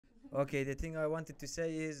Okay, the thing I wanted to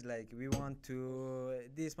say is like we want to.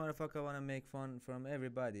 This motherfucker wanna make fun from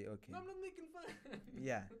everybody. Okay. No, I'm not making fun.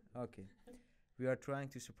 Yeah. Okay. We are trying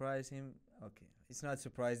to surprise him. Okay. It's not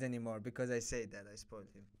surprised anymore because I said that I spoiled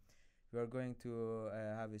him. We are going to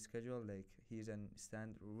have a schedule. Like he's a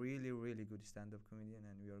really good stand-up comedian,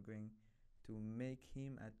 and we are going to make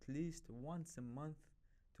him at least once a month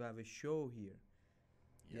to have a show here.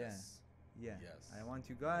 Yes. Yeah. Yes. I want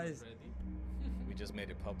you Not guys. ready. We just made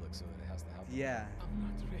it public, so it has to happen. Yeah. I'm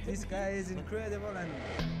not ready. This guy is incredible and.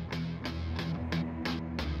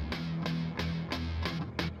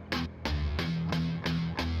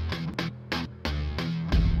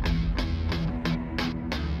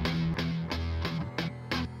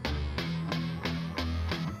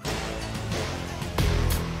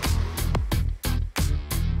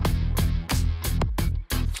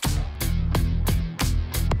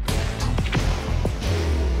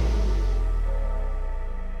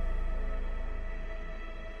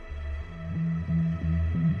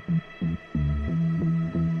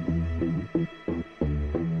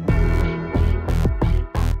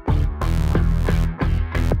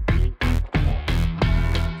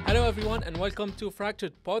 Hello, everyone, and welcome to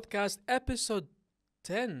Fractured Podcast, episode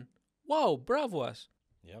 10. Wow, bravo us.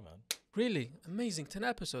 Yeah, man. Really amazing, 10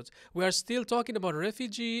 episodes. We are still talking about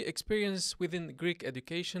refugee experience within Greek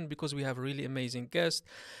education because we have a really amazing guest,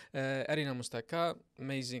 Elena Moustaka.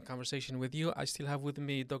 Amazing conversation with you. I still have with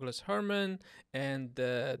me Douglas Herman and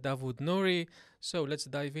Dawoud Nouri. So let's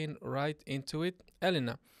dive in right into it.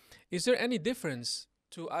 Elena, is there any difference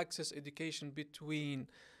to access education between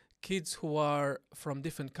kids who are from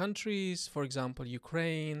different countries, for example,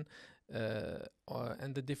 Ukraine,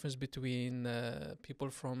 and the difference between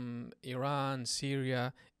people from Iran,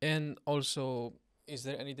 Syria, and also is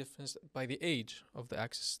there any difference by the age of the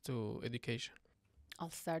access to education?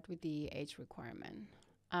 I'll start with the age requirement.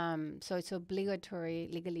 So it's obligatory,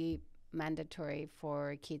 legally mandatory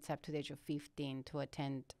for kids up to the age of 15 to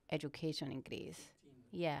attend education in Greece.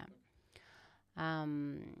 Yeah.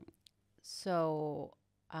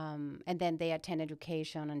 And then they attend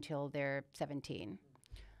education until they're 17.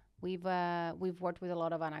 We've worked with a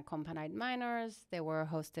lot of unaccompanied minors. They were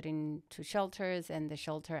hosted into shelters, and the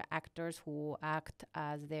shelter actors who act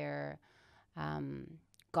as their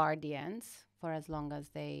guardians for as long as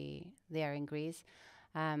they are in Greece.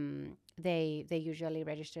 They usually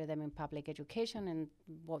register them in public education, and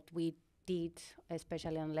what we did,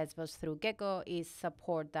 especially on Lesbos through Gekko, is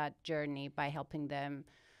support that journey by helping them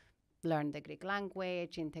learn the Greek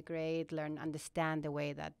language, integrate, understand the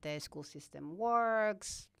way that the school system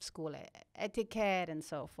works, school etiquette, and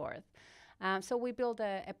so forth. So we build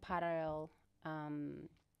a parallel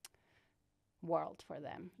world for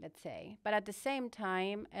them, let's say. But at the same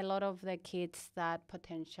time, a lot of the kids that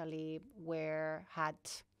potentially had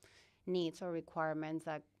needs or requirements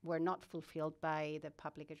that were not fulfilled by the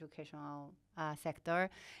public educational sector,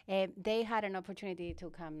 they had an opportunity to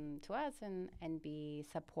come to us and be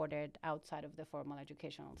supported outside of the formal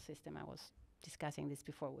educational system. I was discussing this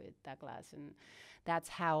before with Douglas, and that's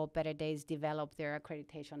how Better Days developed their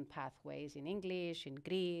accreditation pathways in English, in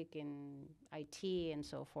Greek, in IT, and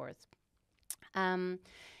so forth.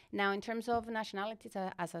 Now, in terms of nationalities,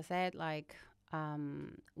 as I said,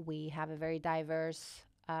 we have a very diverse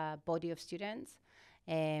body of students.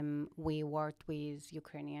 We worked with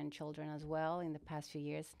Ukrainian children as well in the past few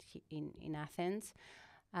years in Athens.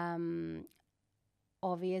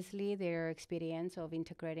 Obviously, their experience of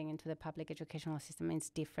integrating into the public educational system is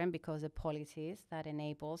different because the policies that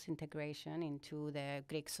enables integration into the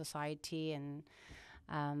Greek society and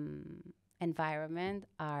environment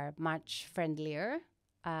are much friendlier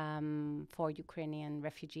for Ukrainian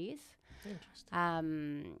refugees.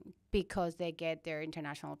 Because they get their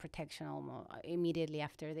international protection immediately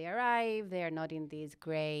after they arrive. They are not in this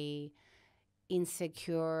gray,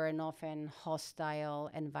 insecure, and often hostile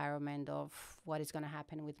environment of what is going to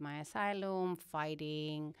happen with my asylum,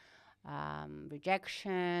 fighting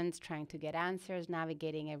rejections, trying to get answers,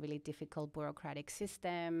 navigating a really difficult bureaucratic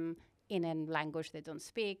system in a language they don't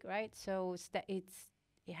speak, right? So it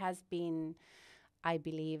has been, I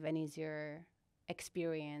believe, an easier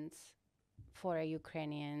experience for a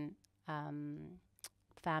Ukrainian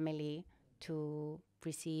family to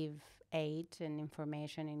receive aid and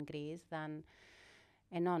information in Greece than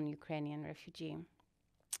a non-Ukrainian refugee.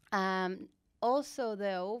 Also,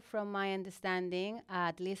 though, from my understanding,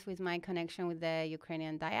 at least with my connection with the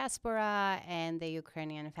Ukrainian diaspora and the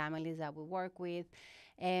Ukrainian families that we work with,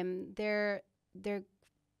 they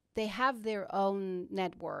have their own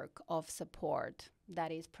network of support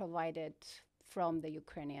that is provided from the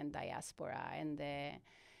Ukrainian diaspora and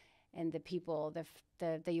and the people,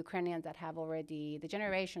 the Ukrainians that have already, the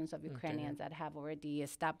generations of Ukrainians that have already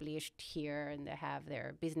established here, and they have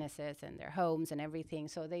their businesses and their homes and everything.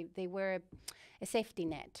 So they were a safety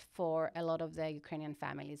net for a lot of the Ukrainian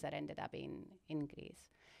families that ended up in Greece.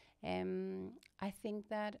 I think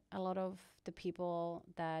that a lot of the people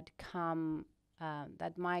that come,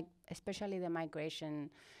 especially the migration,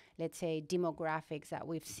 let's say demographics that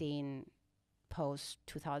we've seen post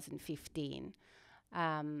 2015,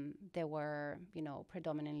 there were,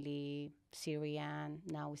 predominantly Syrian.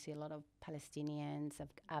 Now we see a lot of Palestinians,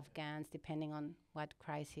 Afghans, depending on what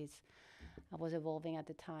crisis was evolving at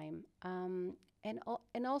the time.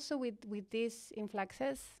 And also with these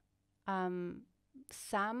influxes,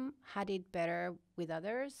 some had it better with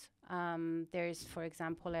others. There's, for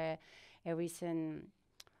example, a recent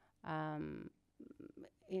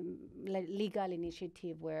legal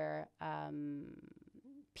initiative where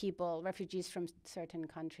refugees from certain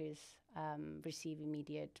countries receive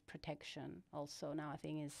immediate protection. Also now I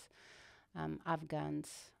think is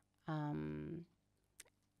Afghans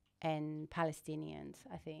and Palestinians,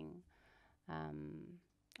 I think.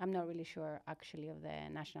 I'm not really sure actually of the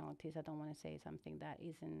nationalities. I don't want to say something that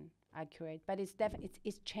isn't accurate, but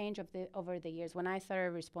it's changed over the years. When I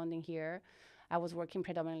started responding here, I was working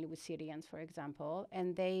predominantly with Syrians, for example,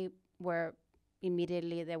 and they will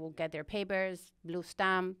get their papers, blue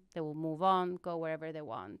stamp, they will move on, go wherever they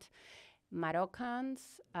want.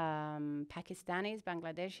 Moroccans, Pakistanis,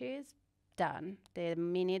 Bangladeshis, done. The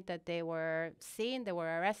minute that they were seen, they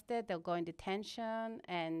were arrested, they'll go in detention,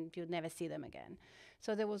 and you'd never see them again.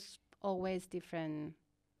 So there was always different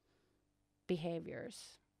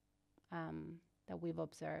behaviors that we've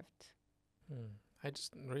observed. I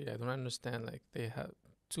don't understand. Like, they have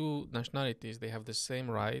two nationalities, they have the same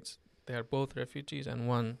rights. They are both refugees, and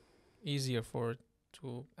one easier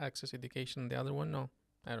to access education, the other one no.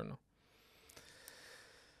 I don't know.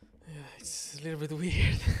 Yeah, it's a little bit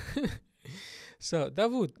weird. So,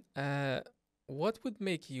 Dawoud, what would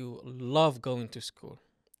make you love going to school?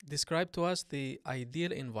 Describe to us the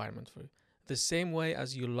ideal environment for you. The same way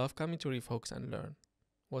as you love coming to Refocus and learn.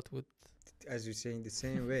 What would... As you're saying, the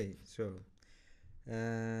same way. So,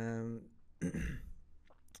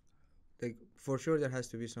 like, for sure there has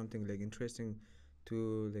to be something like interesting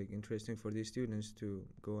for these students to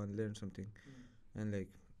go and learn something. And like,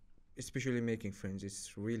 especially making friends,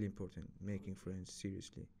 it's really important. Making friends,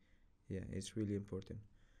 seriously. Yeah, it's really important.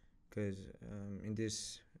 Because in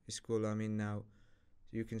this school I'm in now,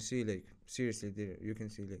 you can see, like, seriously,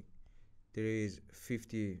 there is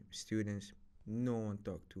 50 students, no one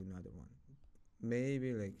talk to another one.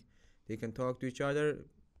 Maybe like they can talk to each other,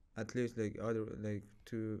 at least like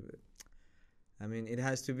it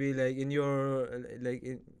has to be like in your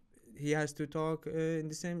he has to talk in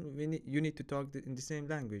the same. You need to talk in the same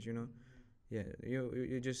language, Yeah,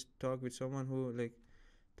 you just talk with someone who like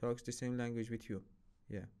talks the same language with you.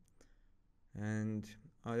 Yeah, and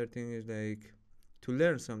other thing is like to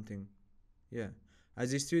learn something. Yeah,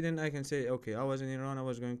 as a student I can say, okay, I was in Iran, I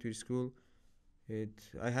was going to school.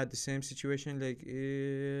 I had the same situation like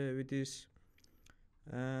with this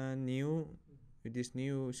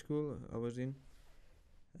new school I was in,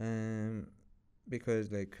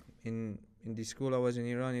 because like in the school I was in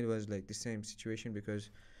Iran, it was like the same situation because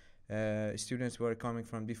students were coming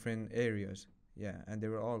from different areas. Yeah, and there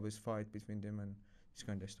were always fight between them and this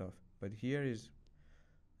kind of stuff. But here is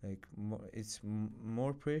like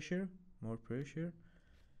more pressure,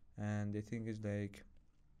 and the thing is like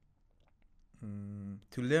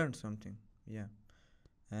to learn something. Yeah,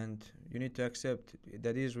 and you need to accept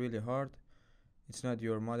that is really hard. It's not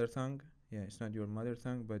your mother tongue. Yeah, it's not your mother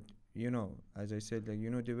tongue, but as I said, like,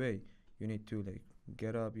 the way. You need to like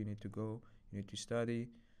get up, you need to go, you need to study.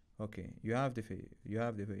 Okay, you have the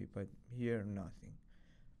way, but here nothing.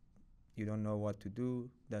 You don't know what to do.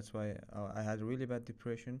 That's why I had really bad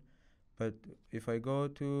depression. But if I go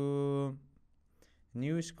to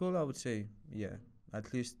new school, I would say, yeah,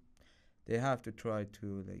 at least they have to try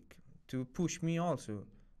to push me also.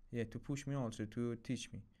 Yeah, to push me also, to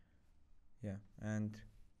teach me. Yeah, and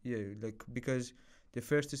yeah, like, because the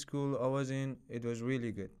first school I was in, it was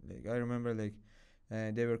really good. Like, I remember, like,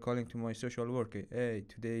 they were calling to my social worker, hey,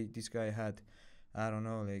 today this guy had, I don't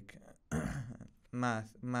know, like,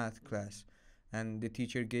 math class, and the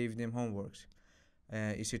teacher gave them homeworks.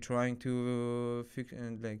 Is he trying to fix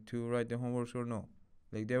and like to write the homeworks or no?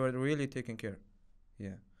 Like, they were really taking care.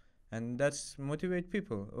 Yeah, and that's motivate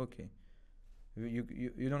people. Okay,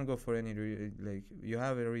 you don't go for any like, you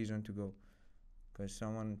have a reason to go, because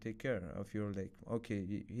someone take care of your, like, okay,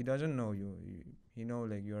 he doesn't know you, he know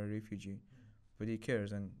like you are a refugee, but he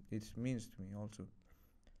cares, and it means to me also.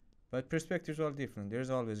 But perspectives are all different. There's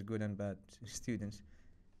always good and bad students.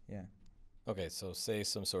 Yeah. Okay, so say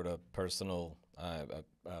some sort of personal,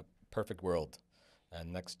 perfect world,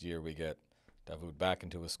 and next year we get Dawoud back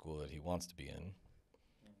into a school that he wants to be in.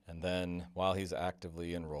 And then while he's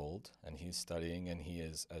actively enrolled and he's studying and he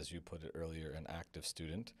is, as you put it earlier, an active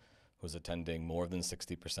student who's attending more than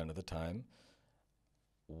 60% of the time,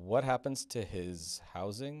 what happens to his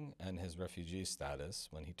housing and his refugee status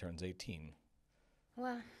when he turns 18?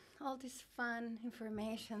 Well, all this fun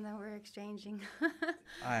information that we're exchanging.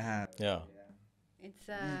 I have. Yeah. It's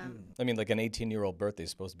I mean, like an 18-year-old birthday is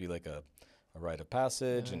supposed to be like a rite of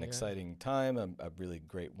passage, an exciting time, a really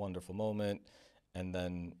great, wonderful moment. And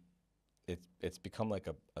then it's become like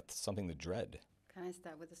a something to dread. Can I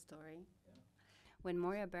start with a story? When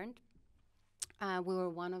Moria burned, we were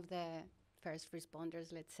one of the first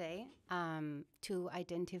responders, let's say, to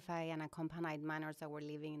identify unaccompanied minors that were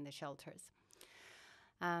living in the shelters.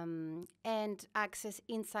 And access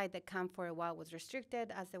inside the camp for a while was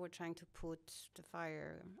restricted as they were trying to put the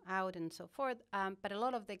fire out and so forth. But a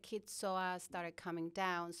lot of the kids saw us, started coming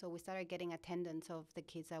down, so we started getting attendance of the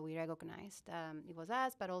kids that we recognized. It was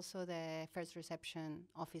us, but also the first reception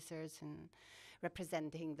officers and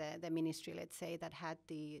representing the ministry, let's say, that had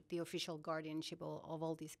the official guardianship of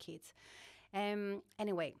all these kids.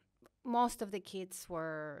 Anyway, most of the kids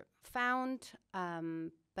were found,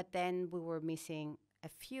 but then we were missing a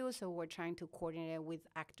few, so we're trying to coordinate with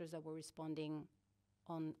actors that were responding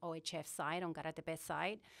on OHF side, on Garatepe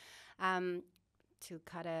side. To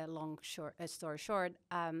cut a story short,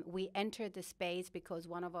 we entered the space because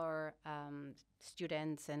one of our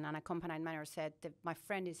students, an unaccompanied minor, said, my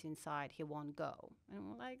friend is inside, he won't go. And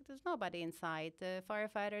we're like, there's nobody inside. The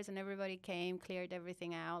firefighters and everybody came, cleared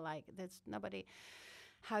everything out, like, there's nobody.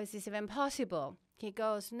 How is this even possible? He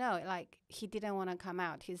goes, no, like, he didn't want to come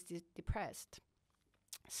out, he's depressed.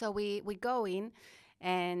 So we go in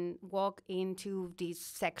and walk into this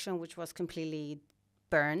section, which was completely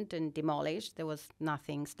burned and demolished. There was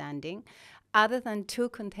nothing standing other than 2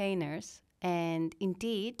 containers. And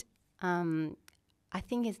indeed, I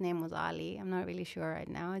think his name was Ali. I'm not really sure right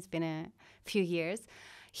now. It's been a few years.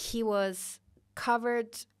 He was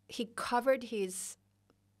covered. He covered his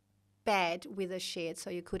bed with a sheet, so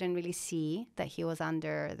you couldn't really see that he was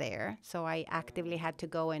under there. So I actively had to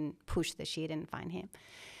go and push the sheet and find him.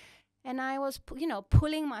 And I was,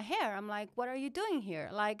 pulling my hair. I'm like, what are you doing here?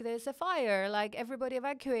 Like, there's a fire. Like, everybody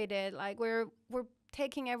evacuated. Like, we're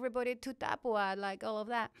taking everybody to Tapua, like, all of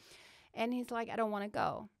that. And he's like, I don't want to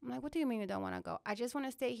go. I'm like, what do you mean you don't want to go? I just want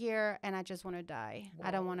to stay here, and I just want to die. Whoa. I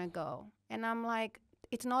don't want to go. And I'm like,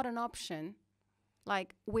 it's not an option.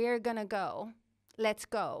 Like, we're going to go. Let's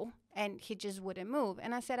go. And he just wouldn't move.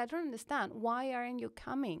 And I said, I don't understand. Why aren't you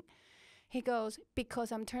coming? He goes,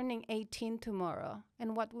 because I'm turning 18 tomorrow.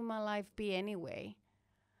 And what will my life be anyway?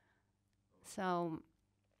 So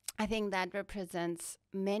I think that represents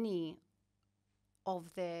a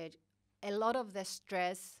lot of the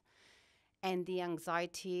stress and the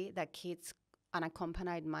anxiety that kids,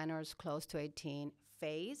 unaccompanied minors close to 18,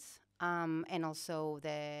 face. And also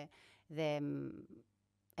the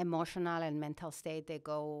emotional and mental state they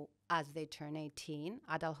go as they turn 18.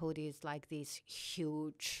 Adulthood is like this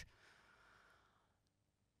huge,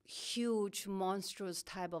 monstrous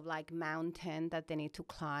type of like mountain that they need to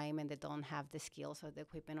climb, and they don't have the skills or the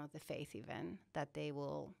equipment or the faith even that they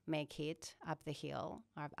will make it up the hill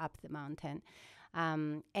or up the mountain.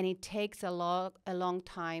 And it takes a long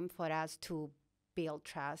time for us to build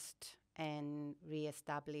trust and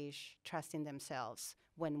reestablish trust in themselves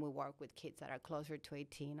when we work with kids that are closer to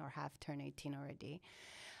 18 or have turned 18 already.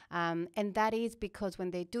 And that is because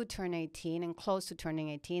when they do turn 18 and close to turning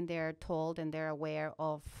 18, they're told and they're aware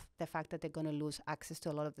of the fact that they're going to lose access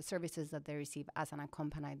to a lot of the services that they receive as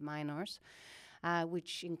unaccompanied minors,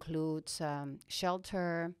 which includes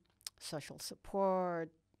shelter, social support,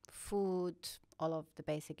 food, all of the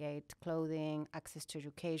basic aid, clothing, access to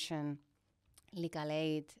education, legal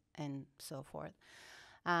aid, and so forth.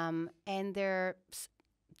 And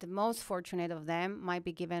the most fortunate of them might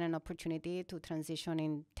be given an opportunity to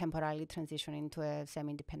temporarily transition into a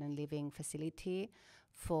semi-independent living facility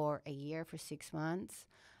for a year, for 6 months.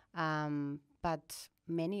 But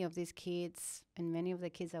many of these kids and many of the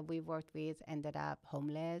kids that we've worked with ended up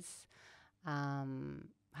homeless,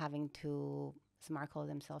 having to smarkle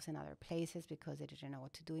themselves in other places because they didn't know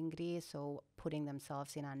what to do in Greece, so putting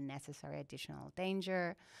themselves in unnecessary additional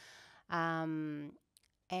danger.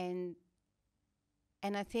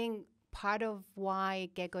 And I think part of why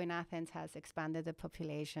Gekko in Athens has expanded the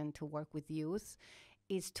population to work with youth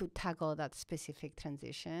is to tackle that specific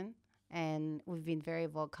transition. And we've been very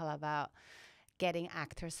vocal about getting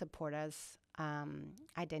actor supporters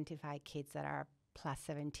identify kids that are plus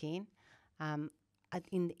 17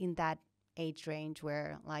 in that age range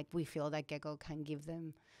where like we feel that Gekko can give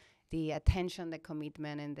them the attention, the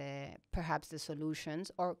commitment, and perhaps the solutions,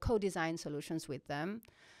 or co-design solutions with them,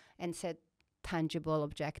 and set tangible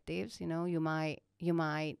objectives. You might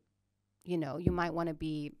want to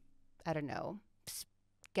be, I don't know,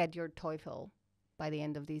 get your TOEFL by the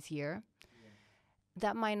end of this year. Yeah.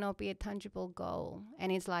 That might not be a tangible goal, and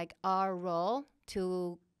it's like our role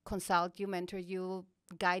to consult you, mentor you,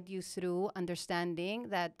 guide you through understanding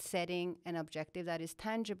that setting an objective that is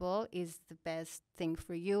tangible is the best thing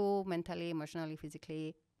for you mentally, emotionally,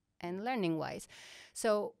 physically, and learning wise.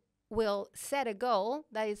 So we'll set a goal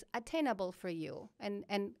that is attainable for you and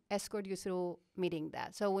escort you through meeting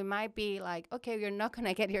that. So we might be like, okay, you're not going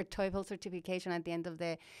to get your TOEFL certification at the end of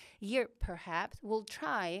the year, perhaps. We'll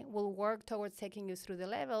work towards taking you through the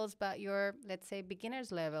levels, but you're, let's say,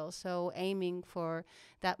 beginner's level. So aiming for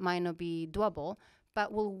that might not be doable,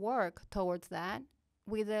 but we'll work towards that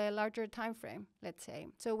with a larger time frame, let's say.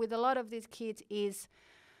 So with a lot of these kids is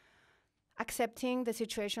accepting the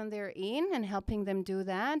situation they're in and helping them do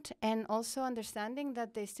that, and also understanding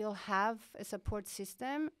that they still have a support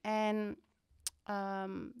system, and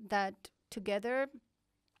that together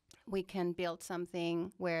we can build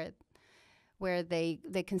something where they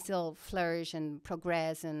can still flourish and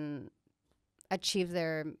progress and achieve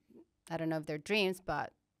their, I don't know if their dreams,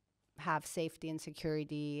 but have safety and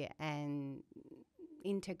security and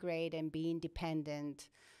integrate and be independent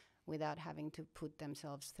without having to put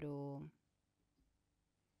themselves through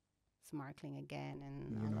smartling again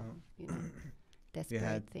and all of,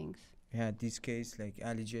 desperate things. We had this case like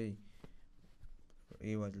Ali J.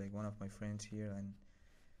 He was like one of my friends here, and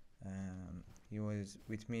he was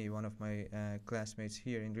with me, one of my classmates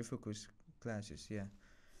here in refugee classes, yeah.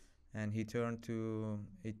 And he turned to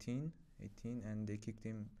 18, and they kicked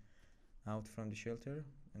him out from the shelter,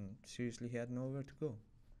 and seriously he had nowhere to go.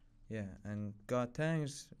 Yeah, and God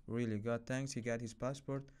thanks, really, God thanks, he got his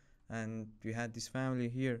passport, and we had this family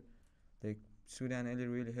here, like Sudan Ali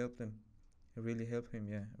really helped him. Really helped him,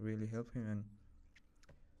 yeah, really helped him. And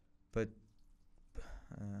but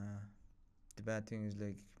the bad thing is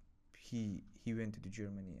like he went to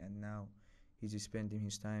Germany, and now he's spending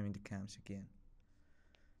his time in the camps again.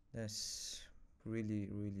 That's really,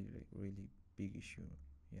 really, really big issue,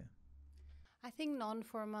 yeah. I think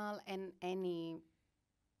non-formal and any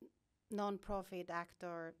non-profit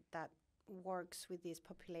actor that works with this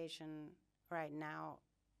population right now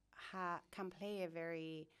can play a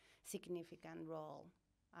very significant role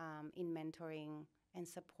in mentoring and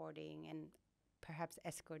supporting and perhaps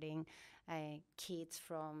escorting kids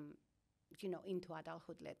from, into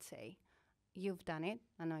adulthood, let's say. You've done it.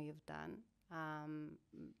 I know you've done.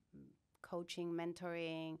 Coaching,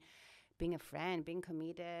 mentoring, being a friend, being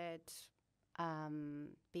committed,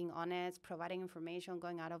 being honest, providing information,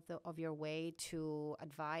 going out of your way to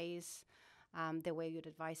advise the way you'd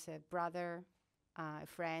advise a brother, a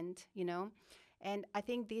friend, And I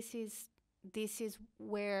think this is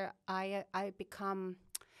where I become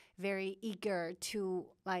very eager to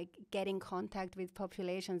get in contact with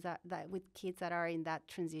populations that with kids that are in that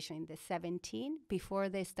transition in the 17 before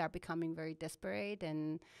they start becoming very desperate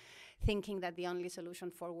and thinking that the only solution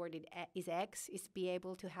forward is X, is be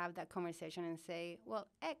able to have that conversation and say, well,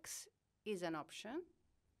 X is an option,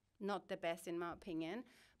 not the best in my opinion,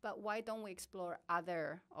 but why don't we explore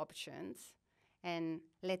other options? And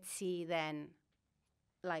let's see then,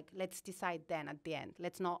 let's decide then at the end.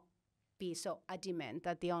 Let's not be so adamant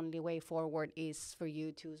that the only way forward is for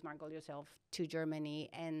you to smuggle yourself to Germany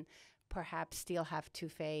and perhaps still have to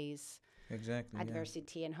face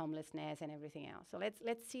adversity and homelessness and everything else. So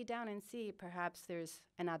let's sit down and see perhaps there's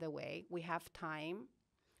another way. We have time,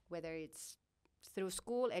 whether it's through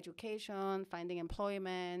school, education, finding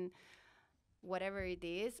employment, whatever it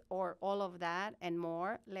is, or all of that and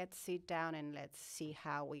more. Let's sit down and let's see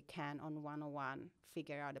how we can on one-on-one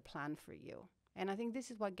figure out a plan for you. And I think this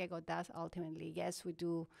is what Gekko does ultimately. Yes, we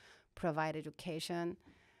do provide education,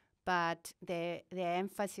 but the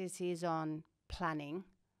emphasis is on planning.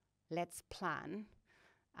 Let's plan.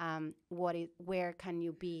 Where can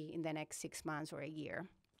you be in the next 6 months or a year?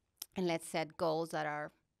 And let's set goals that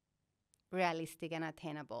are realistic and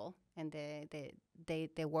attainable, and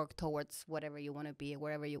they work towards whatever you want to be,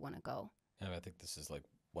 wherever you want to go. And I think this is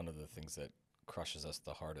one of the things that crushes us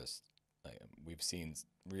the hardest. We've seen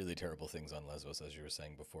really terrible things on Lesbos, as you were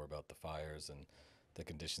saying before, about the fires and the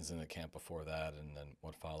conditions in the camp before that, and then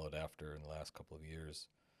what followed after in the last couple of years.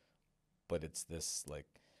 But it's this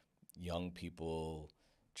young people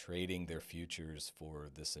trading their futures for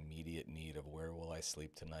this immediate need of where will I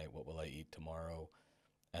sleep tonight, what will I eat tomorrow,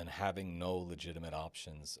 and having no legitimate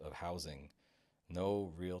options of housing,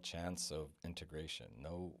 no real chance of integration,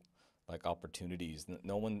 no like opportunities.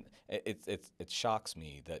 No one. It shocks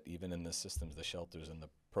me that even in the systems, the shelters and the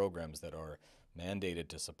programs that are mandated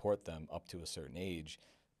to support them up to a certain age,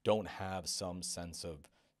 don't have some sense of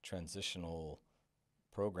transitional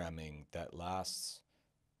programming that lasts,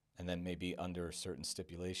 and then maybe under certain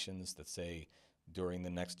stipulations that say during the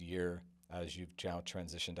next year, as you've now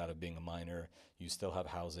transitioned out of being a minor, you still have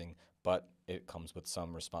housing, but it comes with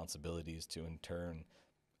some responsibilities to in turn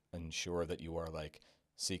ensure that you are like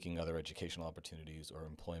seeking other educational opportunities or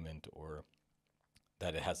employment, or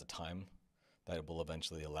that it has a time that it will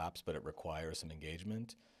eventually elapse, but it requires some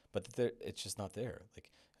engagement. But it's just not there.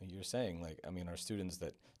 Like you're saying, like, I mean, our students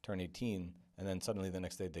that turn 18 and then suddenly the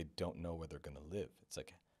next day they don't know where they're going to live. It's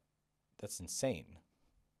like, that's insane.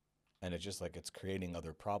 And it's just like it's creating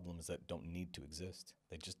other problems that don't need to exist.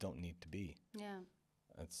 They just don't need to be. Yeah.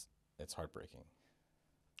 It's heartbreaking.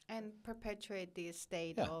 And perpetuate this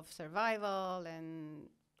state Yeah. of survival and,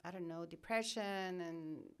 I don't know, depression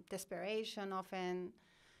and desperation often,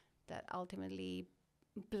 that ultimately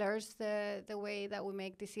blurs the way that we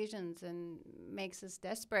make decisions and makes us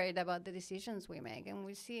desperate about the decisions we make. And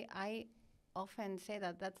we see, I often say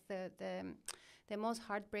that that's the most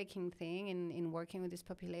heartbreaking thing in working with this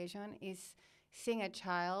population is seeing a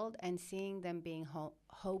child and seeing them being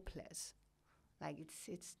hopeless. Like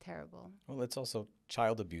it's terrible. Well, it's also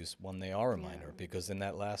child abuse when they are a minor, Yeah. because in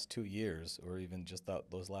that last 2 years, or even just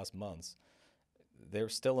those last months, they're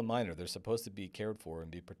still a minor. They're supposed to be cared for and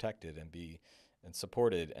be protected and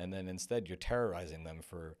supported, and then instead you're terrorizing them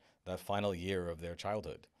for that final year of their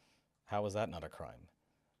childhood. How is that not a crime?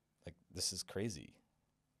 Like, this is crazy.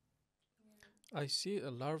 I see a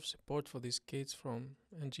lot of support for these kids from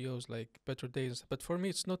NGOs like Better Days, but for me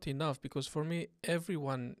it's not enough, because for me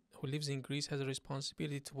everyone who lives in Greece has a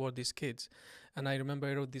responsibility toward these kids. And I remember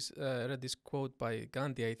I read this quote by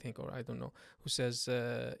Gandhi, I think, or I don't know, who says,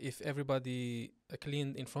 if everybody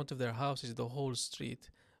cleaned in front of their houses, the whole street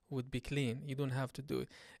would be clean. You don't have to do it.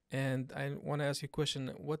 And I want to ask you a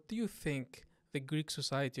question. What do you think the Greek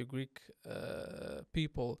society or Greek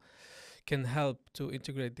people can help to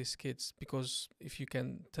integrate these kids? Because if you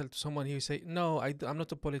can tell to someone, he will say, no, I'm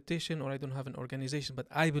not a politician, or I don't have an organization, but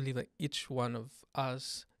I believe that each one of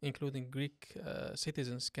us, including Greek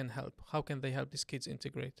citizens, can help. How can they help these kids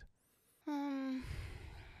integrate?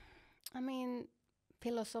 I mean,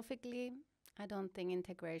 philosophically, I don't think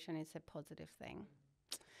integration is a positive thing,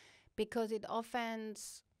 because it often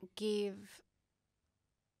gives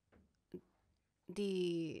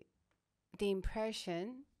the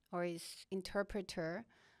impression or is interpreted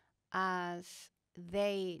as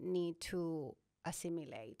they need to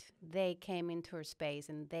assimilate. They came into our space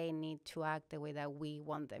and they need to act the way that we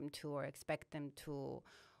want them to or expect them to,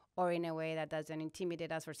 or in a way that doesn't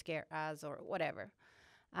intimidate us or scare us or whatever.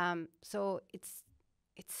 So it's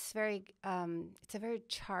a very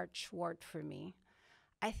charged word for me.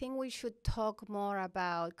 I think we should talk more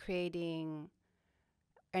about creating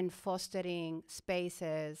and fostering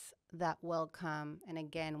spaces that welcome. And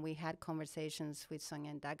again, we had conversations with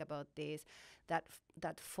Sonia and Doug about this,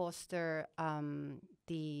 that foster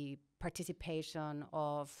the participation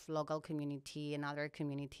of local community and other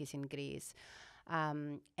communities in Greece,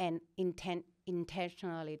 and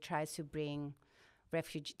intentionally tries to bring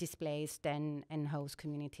refugee, displaced and host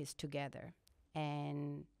communities together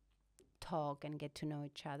and talk and get to know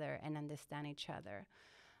each other and understand each other.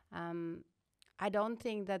 I don't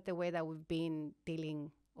think that the way that we've been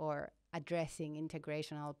dealing or addressing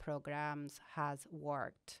integrational programs has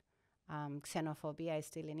worked. Xenophobia is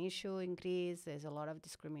still an issue in Greece. There's a lot of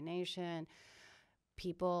discrimination.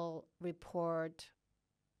 People report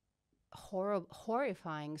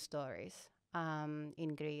horrifying stories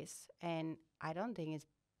in Greece, and I don't think it's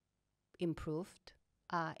improved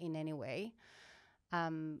in any way,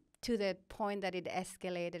 to the point that it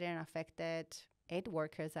escalated and affected aid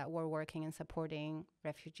workers that were working and supporting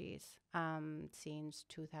refugees since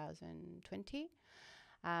 2020.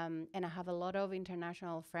 And I have a lot of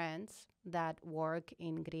international friends that work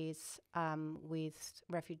in Greece with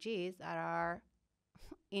refugees that are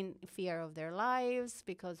in fear of their lives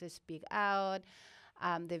because they speak out.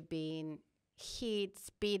 They've been hit,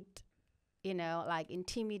 spit, like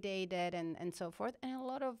intimidated and so forth. And a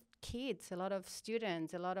lot of kids, a lot of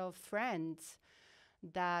students, a lot of friends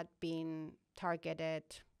that been targeted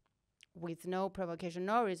with no provocation,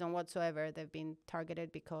 no reason whatsoever. They've been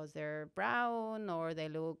targeted because they're brown or they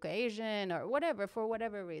look Asian or whatever, for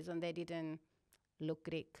whatever reason. They didn't look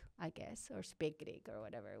Greek, I guess, or speak Greek or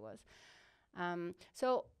whatever it was.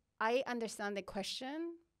 So I understand the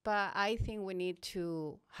question, but I think we need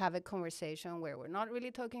to have a conversation where we're not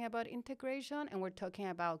really talking about integration and we're talking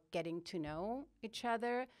about getting to know each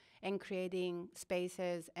other and creating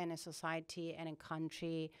spaces and a society and a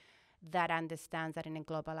country that understands that in a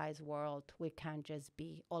globalized world, we can't just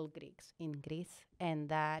be all Greeks in Greece, and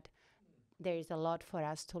that there is a lot for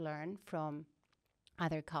us to learn from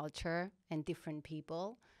other culture and different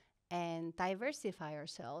people, and diversify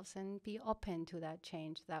ourselves and be open to that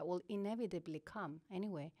change that will inevitably come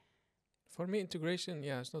anyway. For me, integration,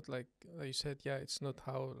 it's not like you said, it's not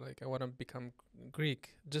how like I want to become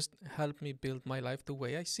Greek. Just help me build my life the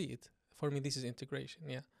way I see it. For me, this is integration,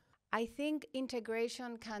 I think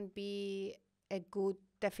integration can be a good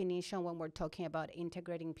definition when we're talking about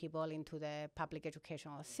integrating people into the public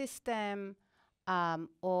educational system,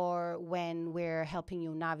 or when we're helping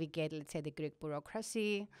you navigate, let's say, the Greek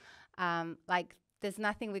bureaucracy. Like, there's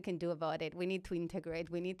nothing we can do about it. We need to integrate.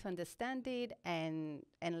 We need to understand it and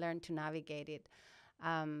learn to navigate it.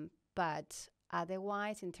 But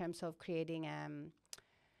otherwise, in terms of creating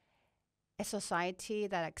a society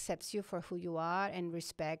that accepts you for who you are and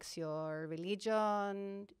respects your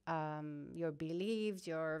religion, your beliefs,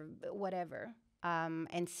 your whatever,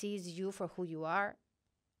 and sees you for who you are,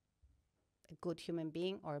 a good human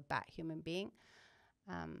being or a bad human being,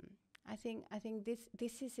 I think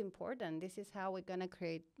this is important. This is how we're gonna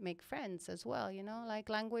make friends as well. Like,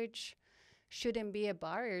 language shouldn't be a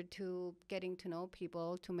barrier to getting to know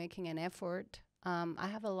people, to making an effort. I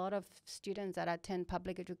have a lot of students that attend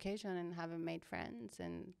public education and haven't made friends,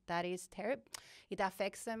 and that is terrible. It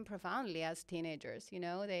affects them profoundly as teenagers.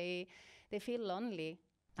 They feel lonely.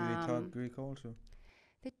 Do they talk Greek also?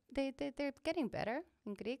 They're getting better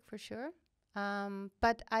in Greek for sure.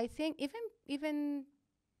 But I think even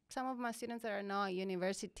some of my students that are now at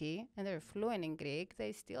university and they're fluent in Greek,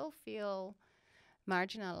 they still feel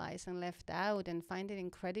marginalized and left out and find it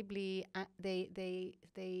incredibly, they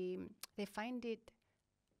find it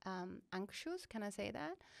anxious, can I say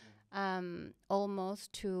that?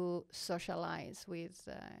 Almost to socialize with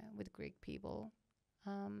Greek people.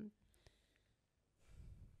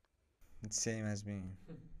 It's same as me.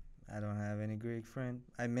 I don't have any Greek friend.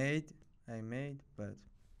 I made, but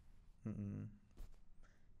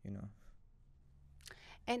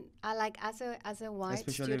And I like as a white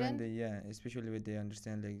especially student. especially when they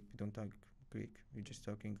understand, like, we don't talk Greek, we just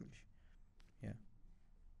talk English.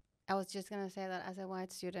 I was just gonna say that as a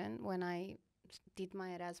white student, when I did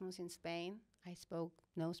my Erasmus in Spain, I spoke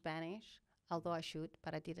no Spanish, although I should,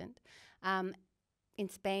 but I didn't. In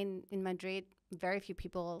Spain, in Madrid, very few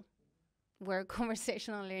people were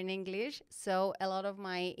conversational in English, so a lot of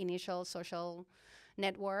my initial social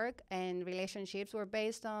network and relationships were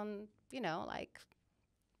based on, like,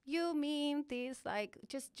 you mean this, like,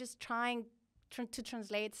 just trying to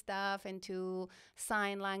translate stuff into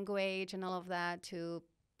sign language and all of that, to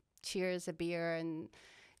cheers a beer and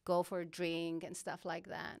go for a drink and stuff like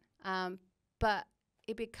that. But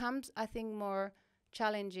it becomes, I think, more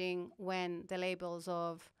challenging when the labels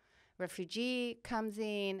of refugee comes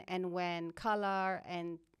in and when color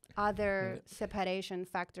and other separation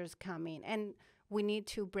factors come in. And we need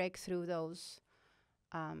to break through those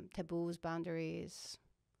taboos, boundaries.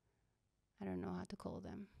 I don't know how to call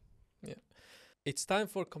them. Yeah. It's time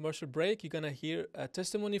for commercial break. You're going to hear a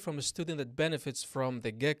testimony from a student that benefits from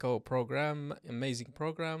the Gekko program, amazing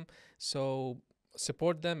program. So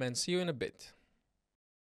support them and see you in a bit.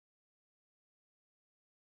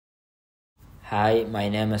 Hi, my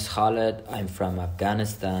name is Khaled. I'm from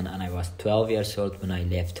Afghanistan and I was 12 years old when I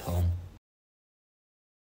left home.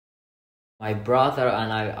 My brother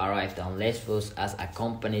and I arrived on Lesbos as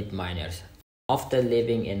accompanied minors. After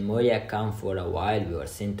living in Moria camp for a while, we were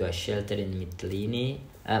sent to a shelter in Mytilene.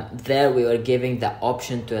 There we were given the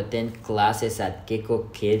option to attend classes at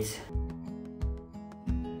Gekko Kids.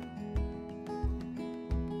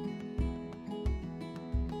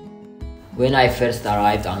 When I first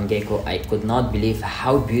arrived on Gekko, I could not believe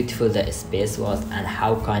how beautiful the space was and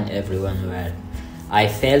how kind everyone were. I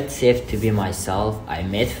felt safe to be myself. I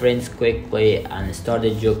made friends quickly and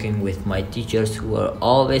started joking with my teachers, who were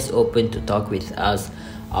always open to talk with us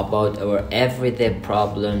about our everyday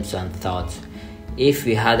problems and thoughts. If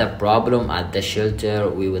we had a problem at the shelter,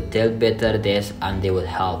 we would tell better days and they would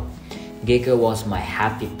help. Gekko was my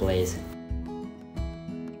happy place.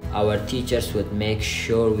 Our teachers would make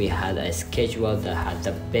sure we had a schedule that had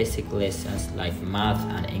the basic lessons like math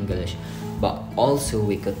and English, but also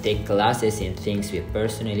we could take classes in things we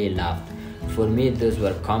personally loved, For me, those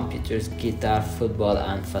were computers, guitar, football,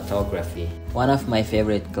 and photography. One of my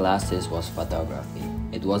favorite classes was photography.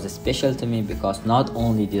 It was special to me because not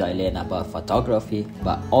only did I learn about photography,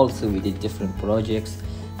 but also we did different projects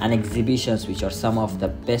and exhibitions, which are some of the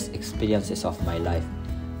best experiences of my life.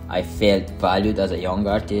 I felt valued as a young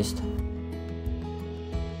artist.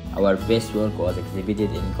 Our best work was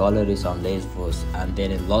exhibited in galleries on Lesbos and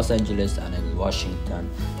then in Los Angeles and in Washington.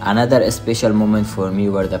 Another special moment for me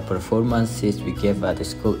were the performances we gave at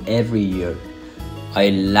school every year. I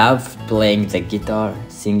loved playing the guitar,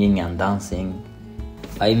 singing and dancing.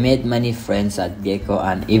 I made many friends at Gekko,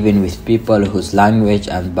 and even with people whose language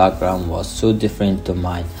and background was so different to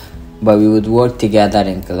mine, but we would work together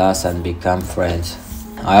in class and become friends.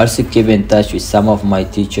 I also keep in touch with some of my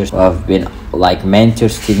teachers who have been like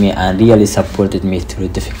mentors to me and really supported me through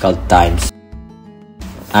difficult times.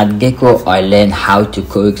 At Gekko, I learned how to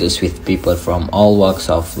coexist with people from all walks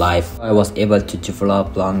of life. I was able to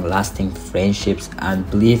develop long-lasting friendships and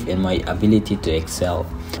believe in my ability to excel.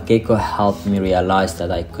 Gekko helped me realize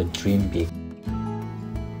that I could dream big.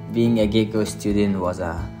 Being a Gekko student was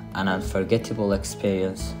an unforgettable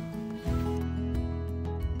experience.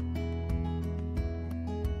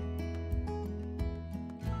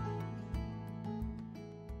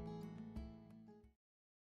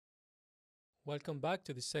 Welcome back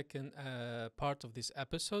to the second part of this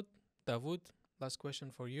episode. Dawoud, last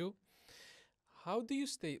question for you. How do you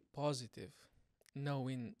stay positive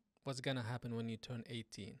knowing what's gonna happen when you turn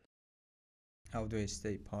 18? How do I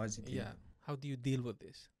stay positive? Yeah. How do you deal with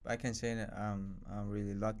this? I can say that I'm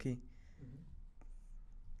really lucky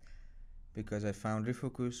because I found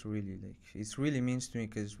Refocus really it really means to me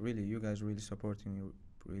because really you guys really supporting me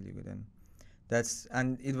really good,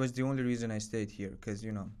 and it was the only reason I stayed here because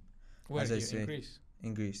Where as here I say in Greece?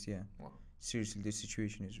 in Greece, yeah. Wow. Seriously, the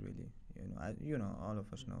situation is really all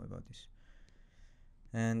of us know about this,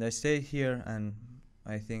 and I stayed here, and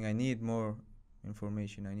I think I need more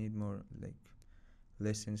information. I need more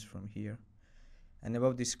lessons from here. And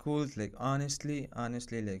about the schools, honestly,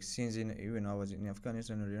 since even I was in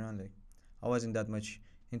Afghanistan or Iran, I wasn't that much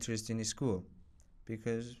interested in school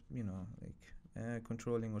because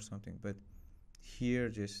controlling or something. But here,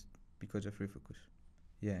 just because of Refocus,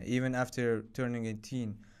 yeah. Even after turning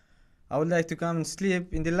 18, I would like to come and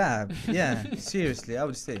sleep in the lab. Yeah, seriously, I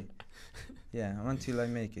would stay. Yeah, until I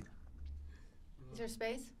make it. Is there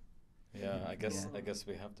space? Yeah, I guess Yeah. I guess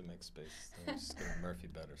we have to make space. We're just gonna Murphy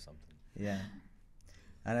bed or something. Yeah,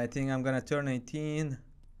 and I think I'm gonna turn 18.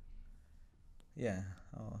 Yeah,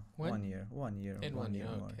 When? 1 year, 1 year, In 1 1 year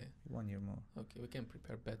year, more, okay. 1 year more. Okay, we can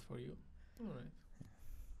prepare bed for you. All right.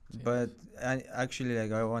 Same But as- I actually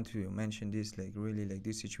I want to mention this really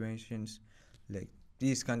these situations, like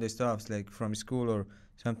these kind of stuffs from school or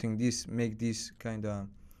something. This make this kind of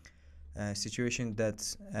situation that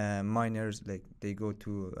minors they go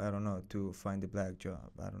to I don't know to find a black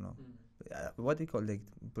job. I don't know what they call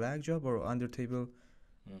black job or under table.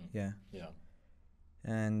 Yeah, Yeah.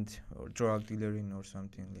 and or drug dealing or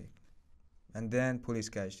something and then police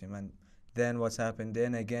catch them and then what's happened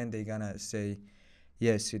then again they gonna say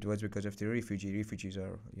yes it was because of the refugees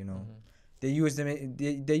are they use them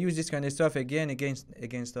they use this kind of stuff again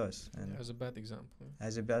against us and Yeah, as a bad example.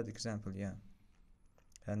 as a bad example, yeah,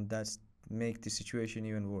 and that's make the situation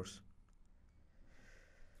even worse.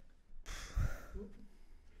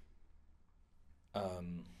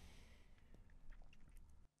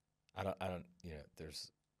 I don't, I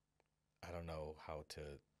don't know how to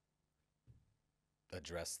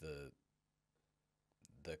address the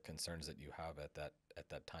concerns that you have at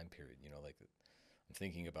that time period. I'm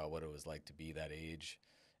thinking about what it was like to be that age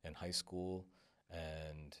in high school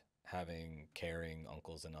and having caring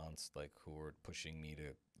uncles and aunts who were pushing me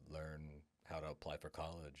to learn how to apply for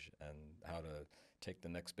college and how to take the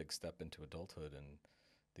next big step into adulthood, and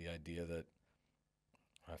the idea that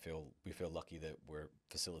we feel lucky that we're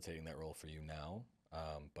facilitating that role for you now.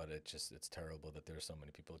 But it's terrible that there's so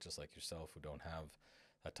many people just like yourself who don't have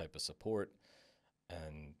that type of support.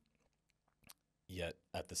 And yet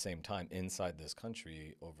at the same time, inside this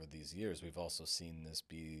country over these years, we've also seen this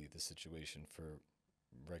be the situation for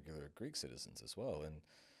regular Greek citizens as well.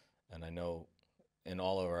 And I know in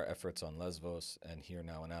all of our efforts on Lesbos and here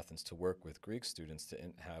now in Athens to work with Greek students to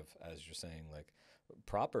have, as you're saying,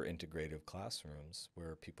 proper integrative classrooms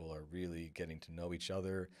where people are really getting to know each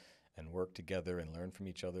other and work together and learn from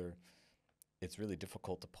each other. It's really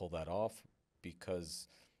difficult to pull that off because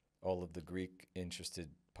all of the Greek interested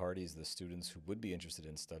parties, the students who would be interested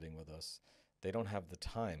in studying with us, they don't have the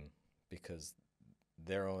time because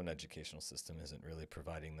their own educational system isn't really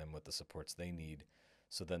providing them with the supports they need.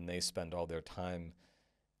 So then they spend all their time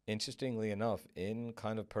interestingly enough, in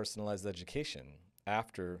kind of personalized education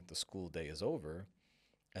after the school day is over,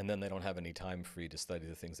 and then they don't have any time free to study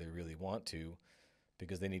the things they really want to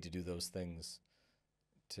because they need to do those things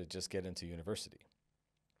to just get into university,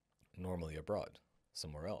 normally abroad,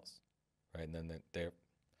 somewhere else, right? And then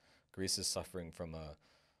Greece is suffering from a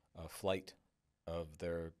flight of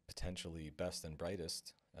their potentially best and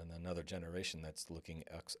brightest, and another generation that's looking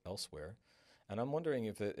elsewhere. And I'm wondering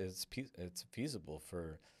if it's feasible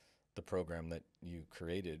for the program that you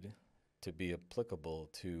created to be applicable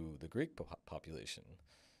to the Greek population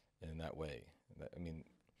in that way. I mean,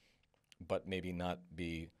 but maybe not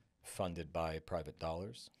be funded by private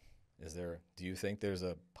dollars. Do you think there's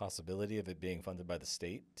a possibility of it being funded by the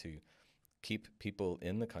state to keep people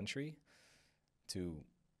in the country, to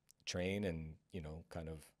train and, kind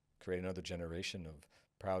of create another generation of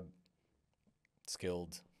proud,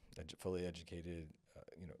 skilled, fully educated,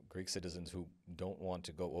 Greek citizens who don't want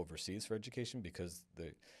to go overseas for education because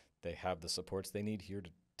they have the supports they need here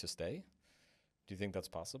to stay? Do you think that's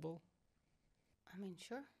possible? I mean,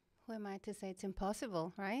 sure. Who am I to say it's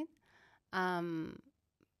impossible, right?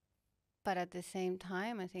 But at the same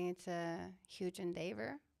time, I think it's a huge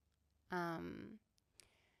endeavor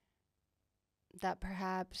that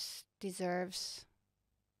perhaps deserves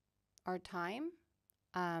our time,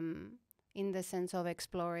 in the sense of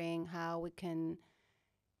exploring how we can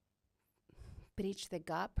bridge the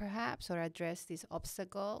gap, perhaps, or address this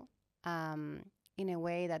obstacle in a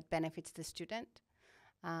way that benefits the student.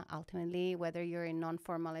 Ultimately, whether you're in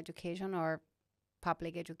non-formal education or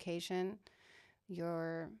public education,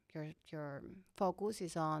 your focus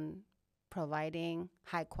is on providing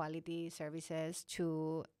high-quality services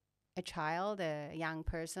to a child, a young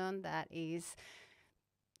person that is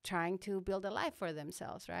trying to build a life for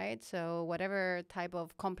themselves, right? So whatever type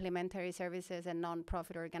of complementary services a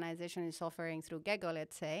non-profit organization is offering through Gekko,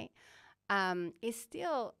 let's say,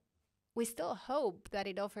 we still hope that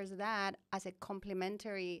it offers that as a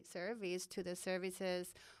complementary service to the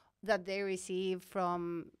services that they receive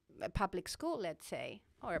from a public school, let's say,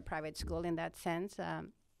 or a private school in that sense,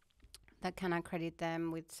 that can accredit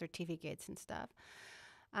them with certificates and stuff.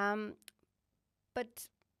 But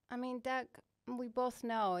I mean, that we both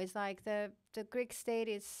know is like the Greek state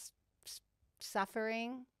is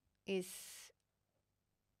suffering,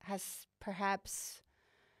 has perhaps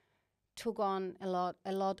took on a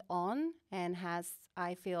lot on, and has,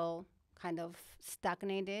 I feel, kind of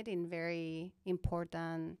stagnated in very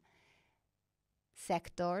important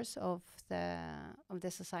sectors of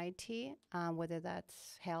the society, whether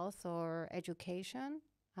that's health or education.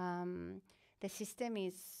 The system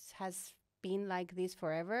has been like this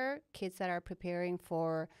forever. Kids that are preparing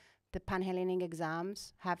for the Panhellenic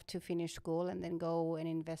exams have to finish school and then go and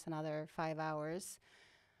invest another 5 hours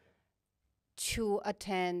to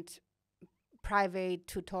attend private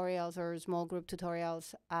tutorials or small group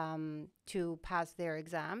tutorials to pass their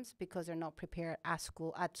exams because they're not prepared at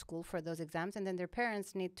school for those exams. And then their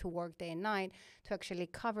parents need to work day and night to actually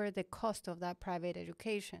cover the cost of that private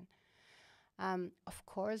education. Of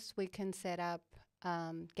course, we can set up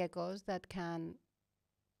Gekkos that can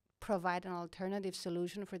provide an alternative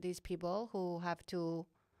solution for these people who have to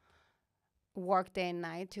work day and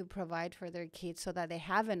night to provide for their kids so that they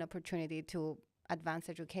have an opportunity to advance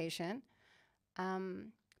education.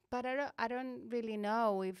 But I don't really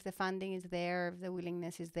know if the funding is there, if the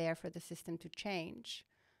willingness is there for the system to change.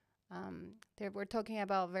 We're talking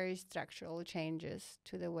about very structural changes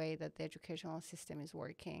to the way that the educational system is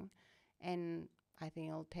working. And I think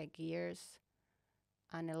it'll take years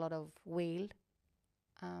and a lot of will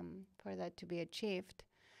for that to be achieved.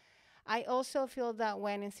 I also feel that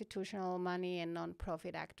when institutional money and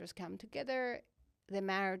nonprofit actors come together, the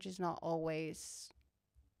marriage is not always,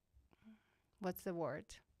 what's the word?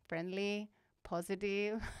 Friendly,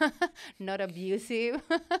 positive, not abusive.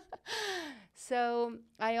 So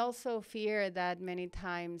I also fear that many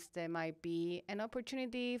times there might be an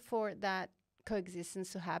opportunity for that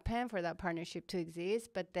coexistence to happen, for that partnership to exist,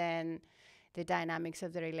 but then the dynamics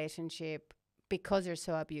of the relationship, because they're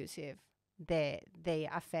so abusive, they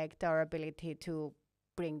affect our ability to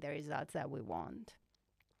bring the results that we want.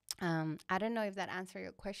 I don't know if that answered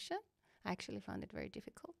your question. I actually found it very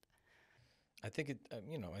difficult. I think it,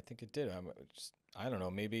 I think it did. I don't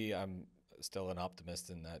know. Maybe I'm still an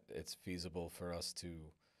optimist in that it's feasible for us to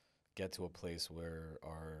get to a place where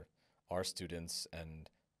our students and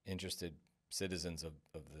interested citizens of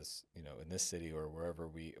this, in this city or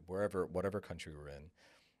whatever country we're in,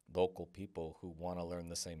 local people who want to learn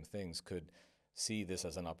the same things could see this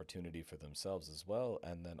as an opportunity for themselves as well,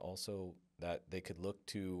 and then also that they could look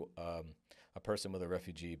to a person with a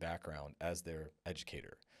refugee background as their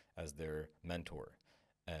educator. as their mentor,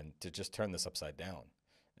 and to just turn this upside down.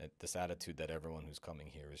 This attitude that everyone who's coming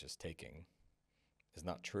here is just taking is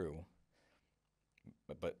not true.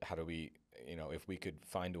 But how do we, if we could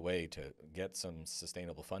find a way to get some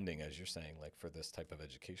sustainable funding, as you're saying, like for this type of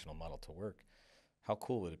educational model to work, how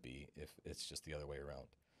cool would it be if it's just the other way around?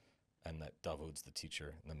 And that Dawoud's the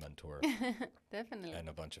teacher and the mentor. Definitely. And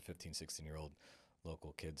a bunch of 15, 16-year-old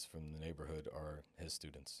local kids from the neighborhood are his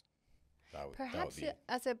students. Perhaps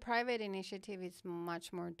as a private initiative, it's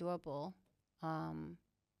much more doable.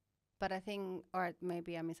 But I think, or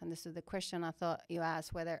maybe I misunderstood the question. I thought you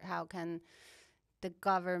asked how can the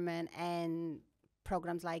government and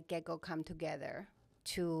programs like Gekko come together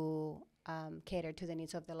to cater to the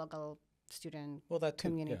needs of the local student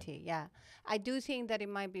community. Yeah. I do think that it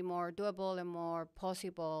might be more doable and more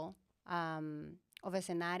possible of a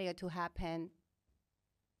scenario to happen,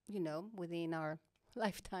 within our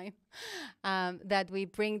lifetime, that we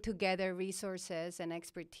bring together resources and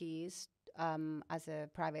expertise as a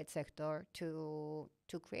private sector to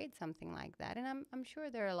create something like that. And I'm sure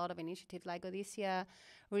there are a lot of initiatives like Odysseus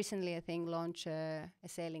recently, I think, launched a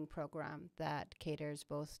sailing program that caters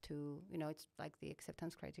both to, it's like the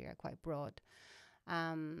acceptance criteria are quite broad.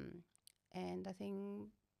 And I think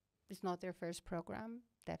it's not their first program,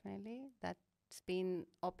 definitely, that's been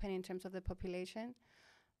open in terms of the population.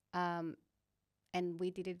 And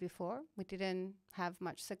we did it before. We didn't have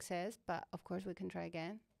much success, but of course we can try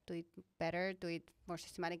again. Do it better, do it more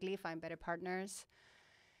systematically, find better partners,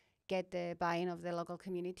 get the buy-in of the local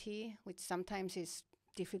community, which sometimes is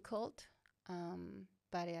difficult,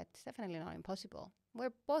 but it's definitely not impossible.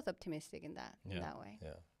 We're both optimistic in that way.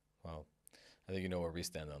 Yeah. Well, I think you know where we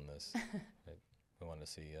stand on this. Right? We want to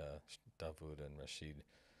see Dawoud and Rashid,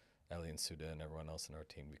 Ali and Suda, and everyone else in our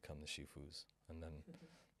team become the Shifus, and then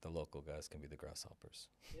the local guys can be the grasshoppers.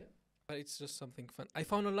 Yeah. But it's just something fun. I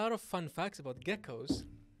found a lot of fun facts about geckos.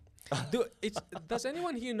 Does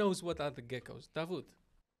anyone here knows what are the geckos? Dawoud,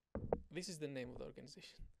 this is the name of the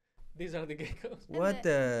organization. These are the geckos.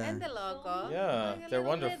 And the logo. Yeah, like they're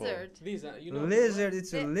wonderful. Lizard. These are, Lizard,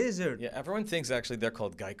 it's a lizard. Yeah, everyone thinks actually they're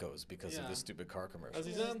called Geikos because of the stupid car commercials.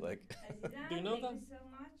 Azizan? Do you know that? Thank you so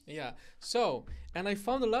much. Yeah. So, and I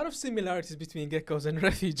found a lot of similarities between geckos and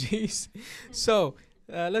refugees. So,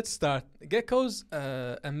 let's start. Geckos'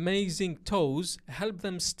 amazing toes help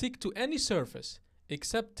them stick to any surface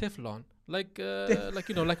except Teflon. Like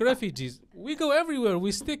refugees. We go everywhere,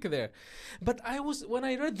 we stick there. But when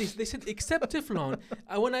I read this, they said except Teflon.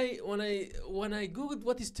 When I googled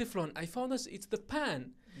what is Teflon, I found it's the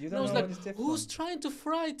pan. You And I don't was know like, what is Teflon? who's trying to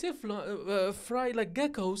fry Teflon, fry like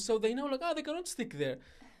geckos, so they know they cannot stick there.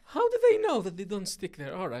 How do they know that they don't stick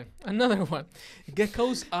there? All right, another one.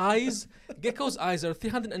 Geckos' eyes are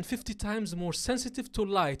 350 times more sensitive to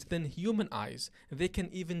light than human eyes. They can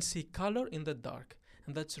even see color in the dark.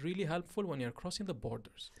 And that's really helpful when you're crossing the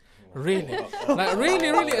borders. Wow. Really.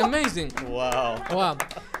 Really amazing. Wow.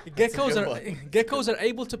 Geckos are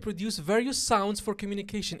able to produce various sounds for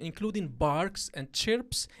communication, including barks and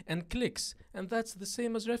chirps and clicks. And that's the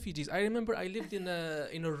same as refugees. I remember I lived in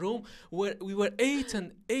a room where we were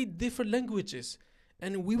eight different languages.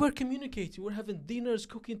 And we were communicating. We were having dinners,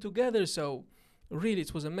 cooking together. So really,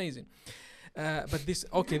 it was amazing. But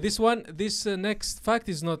this next fact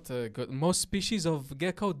is not good. Most species of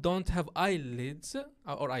gecko don't have eyelids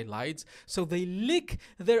or eyelids, so they lick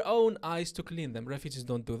their own eyes to clean them. Refugees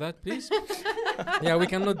don't do that, please. Yeah, we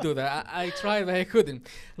cannot do that. I tried, but I couldn't.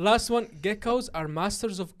 Last one, geckos are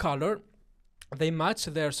masters of color. They match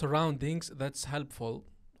their surroundings. That's helpful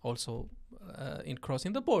also in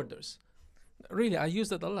crossing the borders. Really, I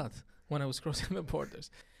used it a lot when I was crossing the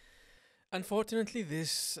borders. Unfortunately,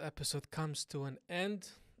 this episode comes to an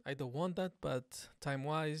end. I don't want that, but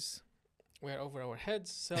time-wise, we're over our heads.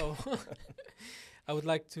 So I would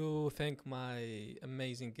like to thank my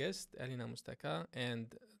amazing guest, Elena Moustaka,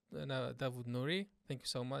 and Dawoud Nouri. Thank you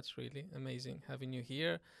so much, really amazing having you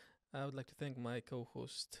here. I would like to thank my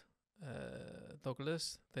co-host,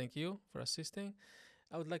 Douglas. Thank you for assisting.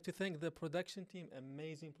 I would like to thank the production team,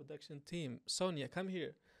 amazing production team. Sonia, come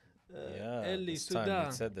here. Ellie, this time Suda.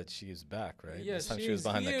 it said that she is back, right? Yes, this time she's she was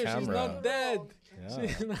behind here. the camera. She's not dead. Yeah.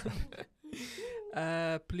 She's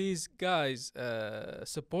not please, guys,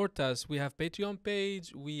 support us. We have Patreon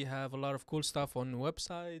page. We have a lot of cool stuff on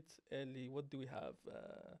website. Ellie, what do we have?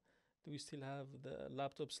 Do we still have the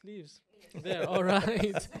laptop sleeves? There, all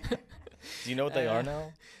right. Do you know what they are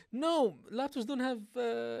now? No, laptops don't have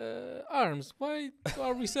arms. Why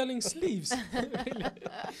are we selling sleeves? Really?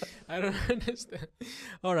 I don't understand.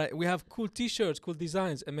 All right, we have cool T-shirts, cool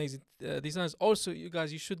designs, amazing designs. Also, you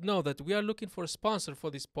guys, you should know that we are looking for a sponsor for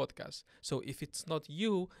this podcast. So if it's not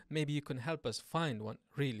you, maybe you can help us find one,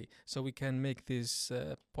 really, so we can make this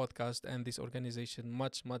podcast and this organization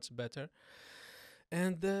much, much better.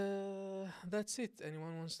 And that's it.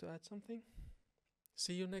 Anyone wants to add something?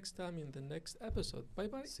 See you next time in the next episode.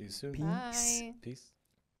 Bye-bye. See you soon. Bye. Peace.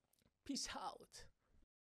 Peace out.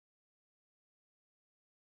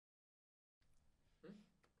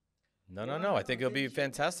 No. I think it'll be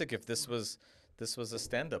fantastic if this was a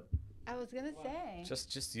stand-up. I was gonna say.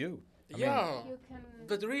 Just you. I mean, Yeah. You can.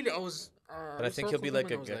 But really, I was... but I think he'll be like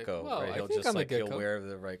a gecko, well, right? I He'll think just I'm a like he'll gecko. wear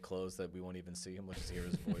the right clothes that we won't even see him. We'll just hear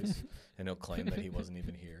his voice, and he'll claim that he wasn't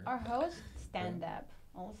even here. Our host stand up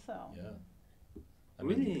also. Yeah.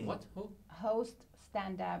 Really? What? Who? Host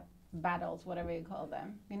stand up battles, whatever you call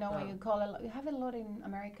them. You know when you call you have a lot in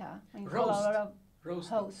America. When you call a lot of Roast.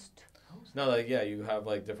 host. No, like you have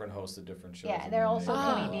like different hosts at different shows. Yeah, and they're then also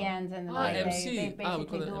they- comedians and Ah, like MC. they We call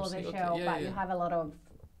basically it do MC. the Okay, show, yeah, but yeah. you have a lot of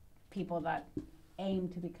people that aim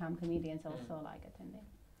to become comedians also like attending.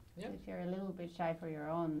 Yeah. If you're a little bit shy for your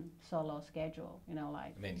own solo schedule, you know,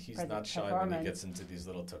 like I mean, he's for the not shy when he performance. gets into these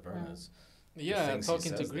little tavernas. Yeah, things he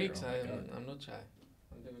talking to says there, Greeks, oh my God. I'm not shy.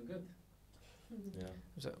 I'm doing good. Yeah.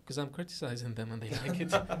 Because I'm criticizing them and they like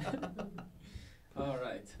it. All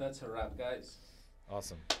right, that's a wrap, guys.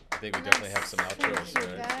 Awesome. I think we definitely have some outros. Thank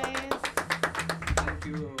you, Right? guys. Thank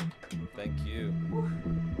you. Thank you.